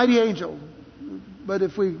is this mighty angel. But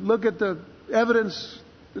if we look at the evidence,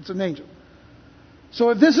 it's an angel. So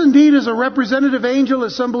if this indeed is a representative angel,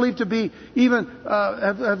 as some believe to be, even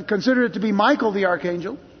have considered it to be Michael the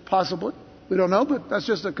archangel, possibly. We don't know, but that's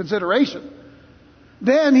just a consideration.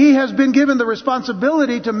 Then he has been given the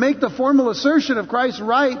responsibility to make the formal assertion of Christ's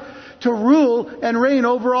right to rule and reign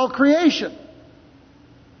over all creation.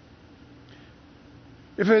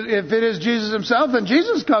 If it is Jesus himself, then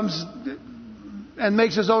Jesus comes and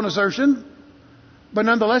makes his own assertion. But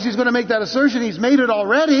nonetheless, he's going to make that assertion. He's made it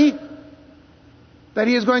already. That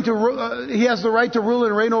he is going to, he has the right to rule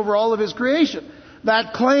and reign over all of his creation.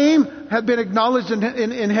 That claim had been acknowledged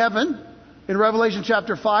in heaven. In Revelation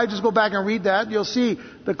chapter 5, just go back and read that. You'll see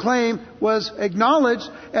the claim was acknowledged,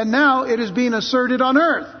 and now it is being asserted on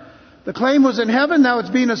earth. The claim was in heaven, now it's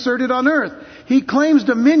being asserted on earth. He claims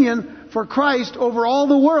dominion for Christ over all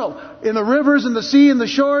the world. In the rivers, in the sea, in the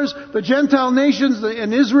shores, the Gentile nations,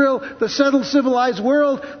 in Israel, the settled civilized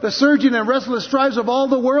world, the surging and restless tribes of all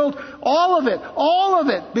the world. All of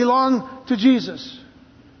it belong to Jesus.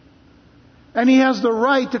 And he has the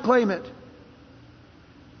right to claim it.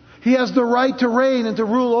 He has the right to reign and to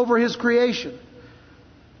rule over his creation.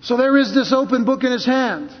 So there is this open book in his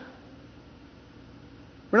hand.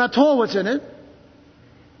 We're not told what's in it.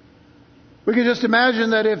 We can just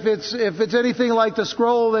imagine that if it's anything like the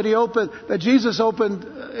scroll that Jesus opened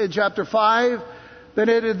in chapter 5, then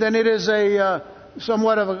it is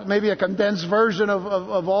somewhat of maybe a condensed version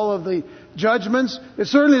of all of the judgments. It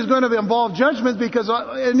certainly is going to involve judgment, because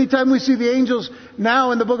anytime we see the angels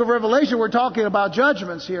now in the book of Revelation, we're talking about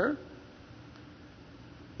judgments here.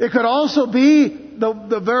 It could also be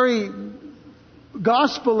the very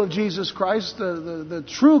gospel of Jesus Christ, the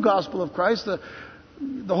true gospel of Christ,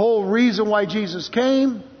 the whole reason why Jesus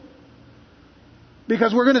came.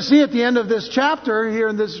 Because we're going to see at the end of this chapter, here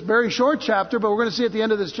in this very short chapter, but we're going to see at the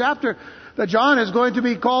end of this chapter that John is going to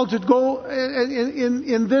be called to go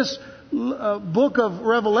in this book of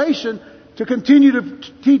Revelation to continue to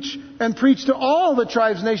teach and preach to all the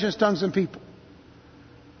tribes, nations, tongues, and people.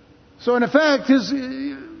 So in effect,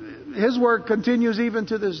 his work continues even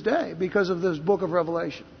to this day because of this book of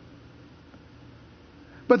Revelation.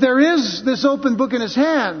 But there is this open book in his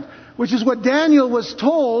hand, which is what Daniel was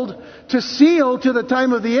told to seal to the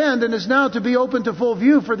time of the end, and is now to be open to full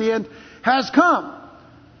view, for the end has come.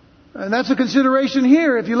 And that's a consideration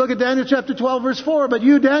here. If you look at Daniel chapter 12, verse 4, but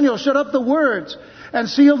you, Daniel, shut up the words and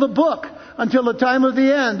seal the book until the time of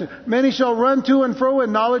the end. Many shall run to and fro,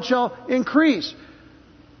 and knowledge shall increase.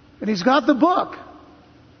 And he's got the book.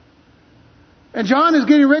 And John is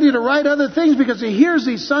getting ready to write other things because he hears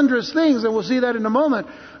these thunderous things, and we'll see that in a moment.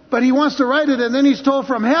 But he wants to write it, and then he's told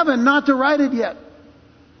from heaven not to write it yet.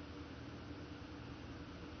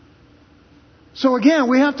 So again,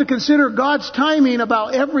 we have to consider God's timing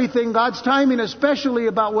about everything, God's timing especially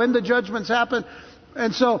about when the judgments happen.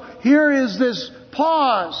 And so here is this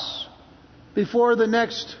pause before the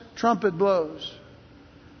next trumpet blows,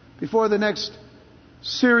 before the next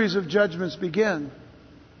series of judgments begin.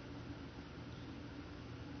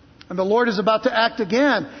 And the Lord is about to act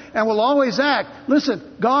again, and will always act.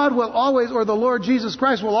 Listen, God will always, or the Lord Jesus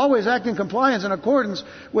Christ will always act in compliance, in accordance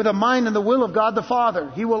with the mind and the will of God the Father.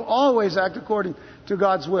 He will always act according to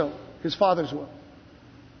God's will, His Father's will.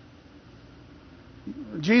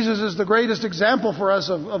 Jesus is the greatest example for us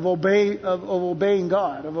of obeying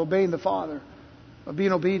God, of obeying the Father, of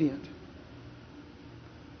being obedient.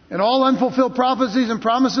 And all unfulfilled prophecies and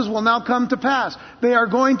promises will now come to pass. They are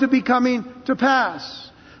going to be coming to pass.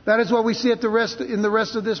 That is what we see in the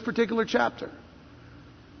rest of this particular chapter.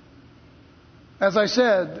 As I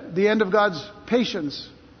said, the end of God's patience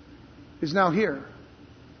is now here,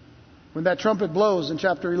 when that trumpet blows in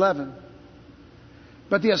chapter 11.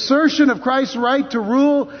 But the assertion of Christ's right to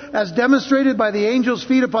rule, as demonstrated by the angel's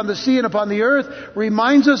feet upon the sea and upon the earth,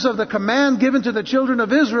 reminds us of the command given to the children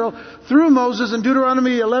of Israel through Moses in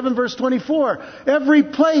Deuteronomy 11 verse 24. Every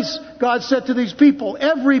place, God said to these people,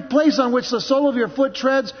 every place on which the sole of your foot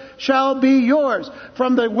treads shall be yours.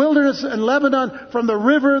 From the wilderness in Lebanon, from the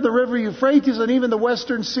river Euphrates, and even the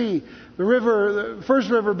western sea. The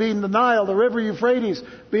first river being the Nile, the river Euphrates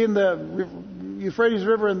being the Euphrates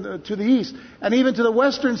River to the east, and even to the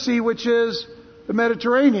western sea, which is the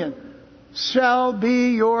Mediterranean, shall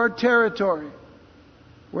be your territory.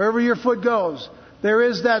 Wherever your foot goes, there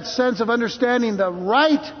is that sense of understanding the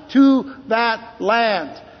right to that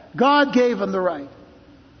land. God gave him the right.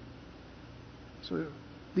 So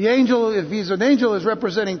the angel, if he's an angel, is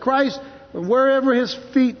representing Christ, and wherever his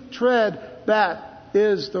feet tread, that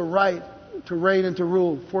is the right to reign and to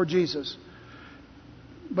rule for Jesus.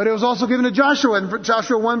 But it was also given to Joshua in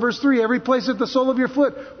Joshua 1 verse 3. Every place that the sole of your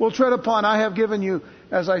foot will tread upon, I have given you,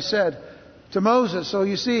 as I said, to Moses. So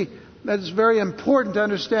you see, that it's very important to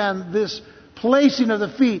understand this placing of the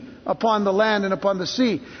feet upon the land and upon the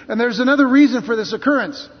sea. And there's another reason for this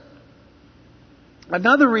occurrence.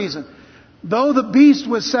 Another reason. Though the beast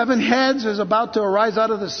with 7 heads is about to arise out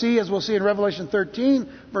of the sea, as we'll see in Revelation 13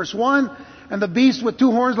 verse 1, and the beast with 2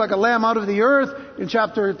 horns like a lamb out of the earth in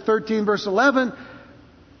chapter 13 verse 11,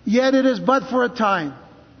 yet it is but for a time,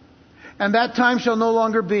 and that time shall no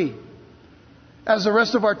longer be. As the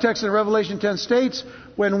rest of our text in Revelation 10 states,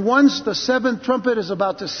 when once the 7th trumpet is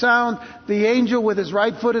about to sound, the angel with his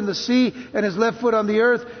right foot in the sea and his left foot on the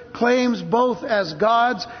earth claims both as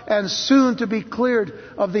gods and soon to be cleared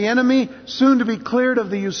of the enemy, soon to be cleared of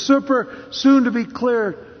the usurper, soon to be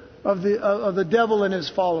cleared of the devil and his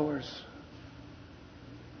followers.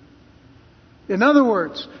 In other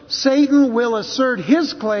words, Satan will assert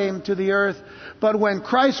his claim to the earth, but when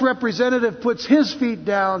Christ's representative puts his feet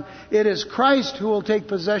down, it is Christ who will take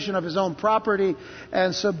possession of his own property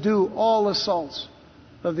and subdue all assaults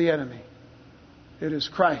of the enemy. It is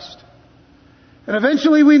Christ. And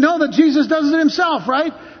eventually we know that Jesus does it himself,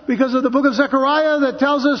 right? Because of the book of Zechariah that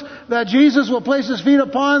tells us that Jesus will place his feet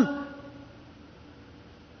upon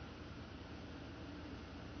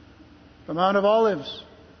the Mount of Olives.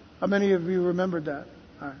 How many of you remembered that?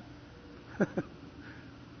 All right.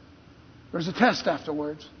 There's a test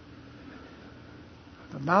afterwards.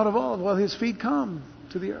 The Mount of Olives, well, his feet come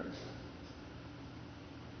to the earth.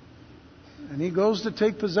 And he goes to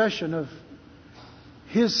take possession of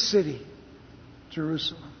his city,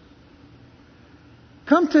 Jerusalem.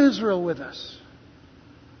 Come to Israel with us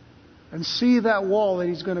and see that wall that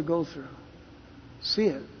he's going to go through. See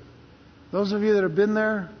it. Those of you that have been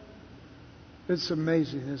there, it's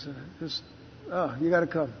amazing, isn't it? You got to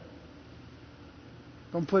come.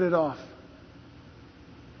 Don't put it off.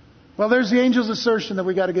 Well, there's the angel's assertion that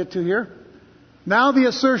we got to get to here. Now the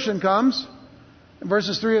assertion comes in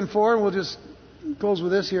verses 3 and 4, and we'll just close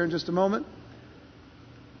with this here in just a moment.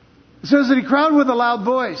 It says that he cried with a loud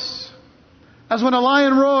voice, as when a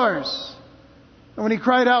lion roars. And when he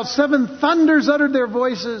cried out, 7 thunders uttered their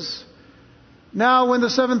voices. Now when the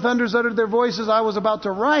 7 thunders uttered their voices, I was about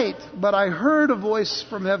to write, but I heard a voice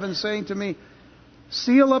from heaven saying to me,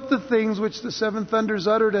 seal up the things which the 7 thunders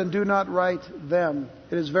uttered and do not write them.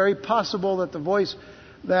 It is very possible that the voice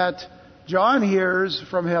that John hears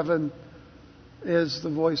from heaven is the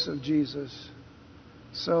voice of Jesus.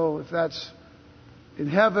 So if that's in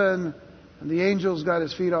heaven and the angel's got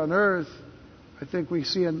his feet on earth, I think we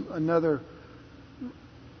see another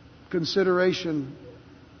consideration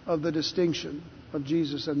of the distinction of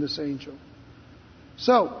Jesus and this angel.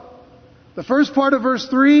 So, the first part of verse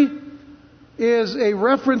 3 is a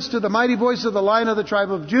reference to the mighty voice of the Lion of the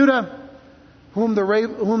tribe of Judah, whom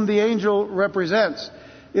the angel represents.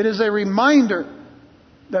 It is a reminder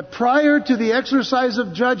that prior to the exercise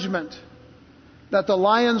of judgment, that the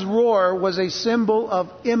lion's roar was a symbol of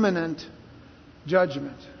imminent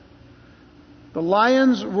judgment. The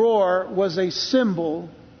lion's roar was a symbol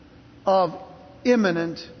of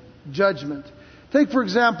imminent judgment. Take, for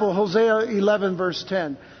example, Hosea 11, verse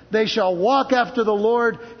 10. They shall walk after the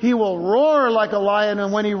Lord. He will roar like a lion,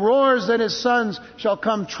 and when he roars, then his sons shall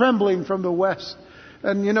come trembling from the west.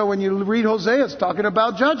 And you know, when you read Hosea, it's talking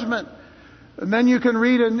about judgment. And then you can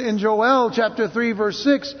read in Joel chapter 3, verse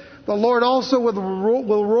 6, the Lord also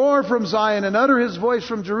will roar from Zion and utter his voice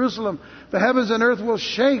from Jerusalem. The heavens and earth will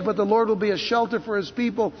shake, but the Lord will be a shelter for his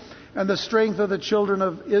people and the strength of the children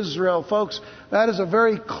of Israel. Folks, that is a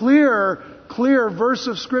very clear verse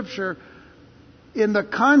of Scripture in the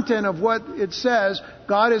content of what it says.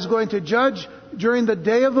 God is going to judge during the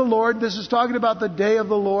day of the Lord. This is talking about the day of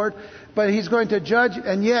the Lord. But He's going to judge,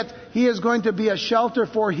 and yet He is going to be a shelter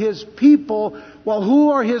for His people. Well, who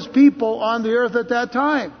are His people on the earth at that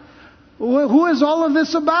time? Who is all of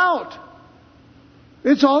this about?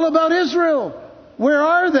 It's all about Israel. Where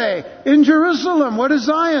are they? In Jerusalem. What is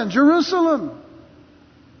Zion? Jerusalem.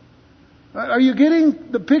 Are you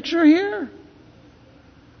getting the picture here?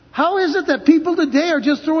 How is it that people today are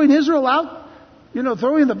just throwing Israel out,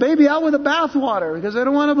 throwing the baby out with the bathwater, because they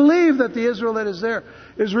don't want to believe that the Israel that is there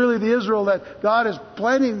is really the Israel that God is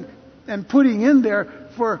planning and putting in there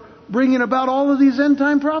for bringing about all of these end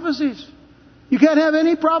time prophecies. You can't have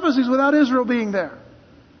any prophecies without Israel being there.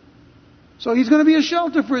 So He's going to be a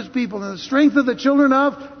shelter for His people and the strength of the children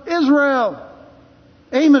of Israel.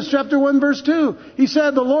 Amos chapter 1 verse 2. He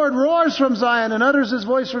said, the Lord roars from Zion and utters His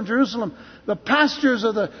voice from Jerusalem. The pastures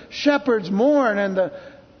of the shepherds mourn and the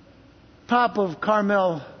top of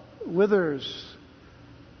Carmel withers.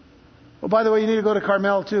 Well, by the way, you need to go to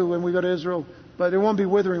Carmel too when we go to Israel. But it won't be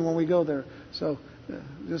withering when we go there. So,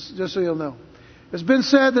 just so you'll know. It's been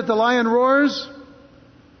said that the lion roars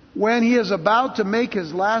when he is about to make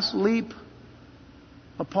his last leap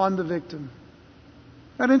upon the victim.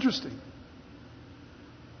 Isn't that interesting?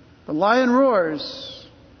 The lion roars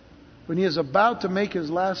when he is about to make his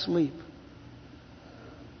last leap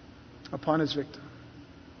upon his victim.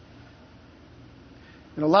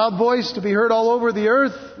 In a loud voice to be heard all over the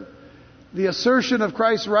earth, the assertion of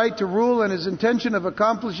Christ's right to rule and His intention of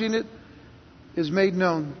accomplishing it is made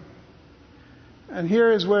known. And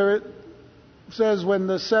here is where it says, when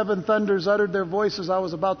the seven thunders uttered their voices, I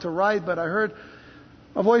was about to write, but I heard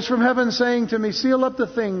a voice from heaven saying to me, seal up the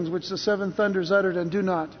things which the seven thunders uttered and do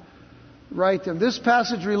not write them. This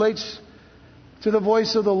passage relates to the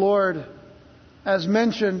voice of the Lord as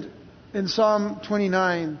mentioned in Psalm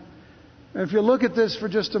 29. And if you look at this for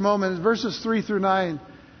just a moment, verses 3 through 9,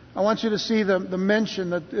 I want you to see the mention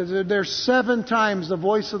that there's 7 times the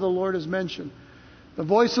voice of the Lord is mentioned. The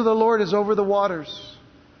voice of the Lord is over the waters.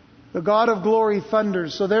 The God of glory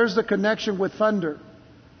thunders. So there's the connection with thunder.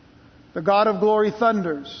 The God of glory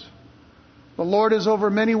thunders. The Lord is over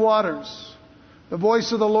many waters. The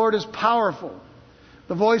voice of the Lord is powerful.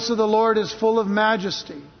 The voice of the Lord is full of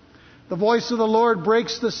majesty. The voice of the Lord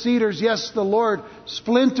breaks the cedars. Yes, the Lord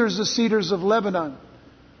splinters the cedars of Lebanon.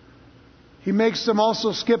 He makes them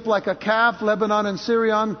also skip like a calf, Lebanon and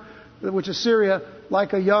Syrian, which is Syria,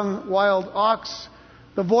 like a young wild ox.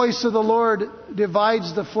 The voice of the Lord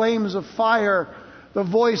divides the flames of fire. The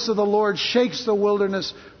voice of the Lord shakes the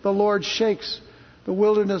wilderness. The Lord shakes the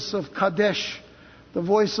wilderness of Kadesh. The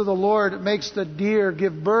voice of the Lord makes the deer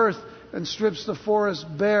give birth and strips the forest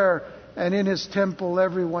bare. And in His temple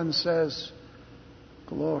everyone says,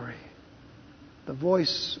 glory. The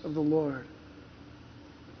voice of the Lord.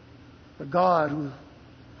 The God who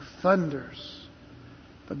thunders.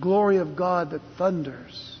 The glory of God that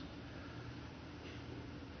thunders.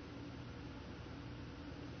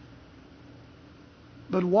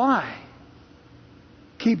 But why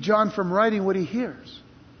keep John from writing what he hears?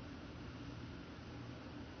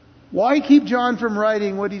 Why keep John from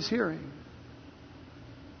writing what he's hearing?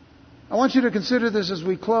 I want you to consider this as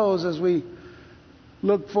we close, as we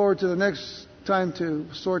look forward to the next time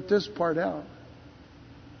to sort this part out.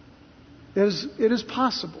 It is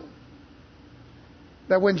possible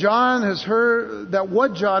that when John has heard, that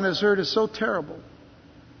what John has heard is so terrible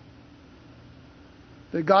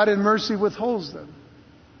that God in mercy withholds them.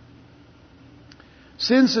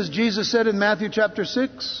 Since, as Jesus said in Matthew chapter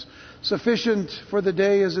 6, sufficient for the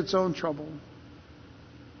day is its own trouble.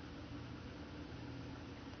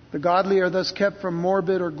 The godly are thus kept from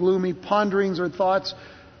morbid or gloomy ponderings or thoughts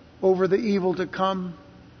over the evil to come.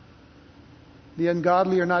 The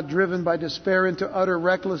ungodly are not driven by despair into utter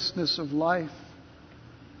recklessness of life.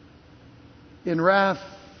 In wrath,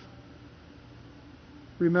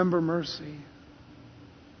 remember mercy.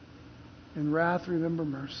 In wrath, remember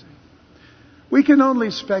mercy. We can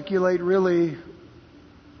only speculate, really,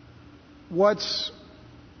 what's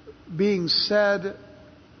being said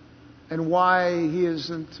and why he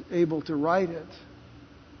isn't able to write it.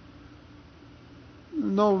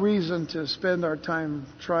 No reason to spend our time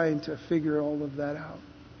trying to figure all of that out.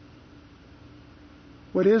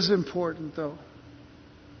 What is important, though,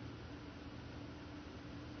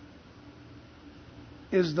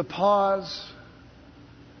 is the pause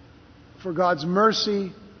for God's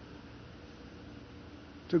mercy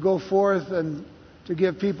to go forth and to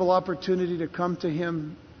give people opportunity to come to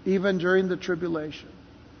Him even during the tribulation.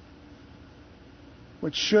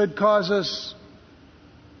 What should cause us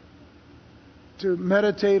to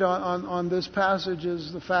meditate on this passage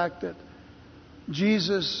is the fact that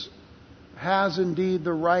Jesus has indeed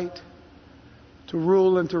the right to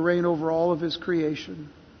rule and to reign over all of His creation.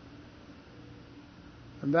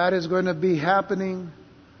 And that is going to be happening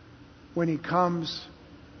when He comes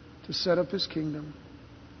to set up His kingdom.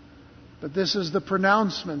 But this is the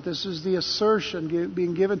pronouncement, this is the assertion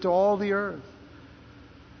being given to all the earth.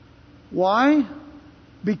 Why?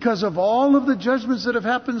 Because of all of the judgments that have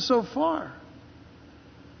happened so far.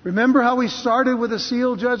 Remember how we started with the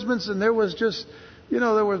seal judgments, and there was just,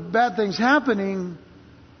 there were bad things happening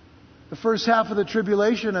the first half of the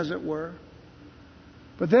tribulation, as it were.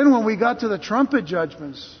 But then when we got to the trumpet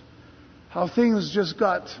judgments, how things just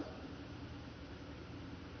got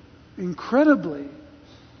incredibly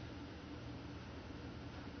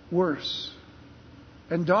worse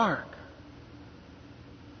and dark.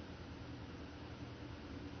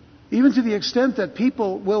 Even to the extent that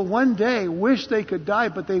people will one day wish they could die,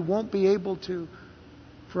 but they won't be able to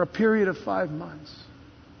for a period of 5 months.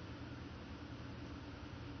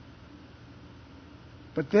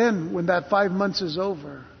 But then, when that 5 months is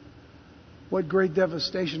over, what great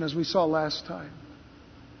devastation, as we saw last time.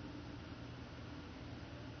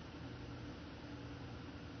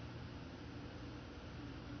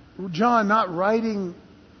 John, not writing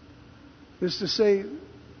this to say,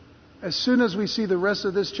 as soon as we see the rest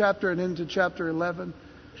of this chapter and into chapter 11,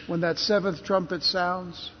 when that seventh trumpet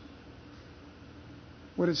sounds,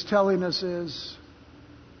 what it's telling us is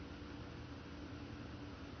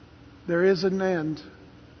there is an end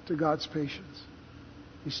to God's patience.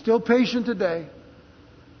 He's still patient today,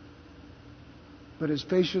 but His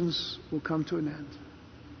patience will come to an end.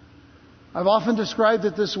 I've often described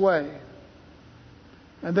it this way,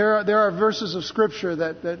 and there are verses of Scripture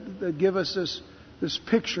that give us this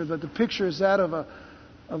picture, that the picture is that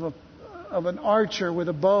of an archer with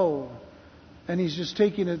a bow, and he's just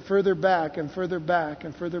taking it further back and further back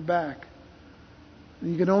and further back.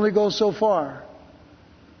 And you can only go so far.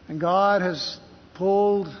 And God has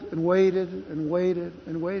pulled and waited and waited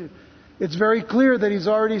and waited. It's very clear that He's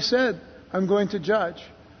already said, I'm going to judge,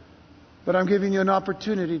 but I'm giving you an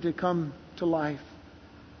opportunity to come to life.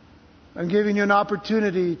 I'm giving you an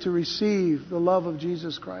opportunity to receive the love of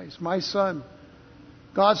Jesus Christ, my Son.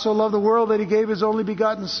 God so loved the world that He gave His only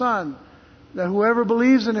begotten Son, that whoever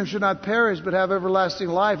believes in Him should not perish but have everlasting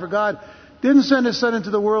life. For God didn't send His Son into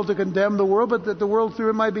the world to condemn the world, but that the world through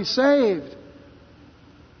Him might be saved.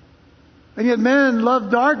 And yet men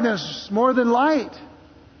love darkness more than light.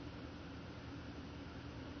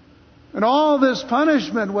 And all this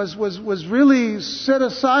punishment was really set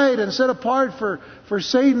aside and set apart for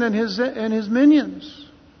Satan and his minions.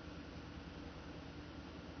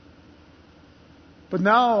 But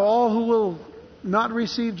now all who will not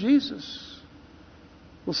receive Jesus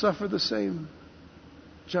will suffer the same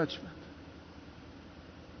judgment.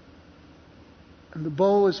 And the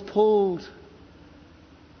bow is pulled,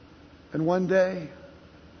 and one day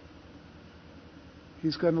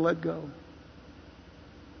He's going to let go.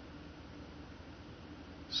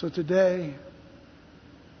 So today,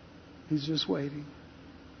 He's just waiting.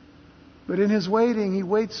 But in His waiting, He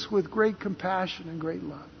waits with great compassion and great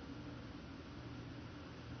love.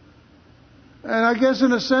 And I guess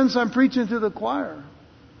in a sense I'm preaching to the choir.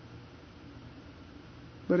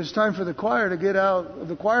 But it's time for the choir to get out of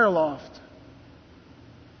the choir loft.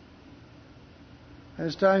 And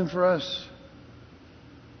it's time for us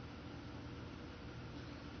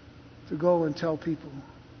to go and tell people,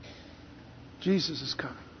 Jesus is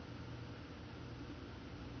coming.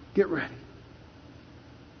 Get ready.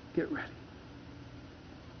 Get ready.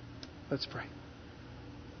 Let's pray.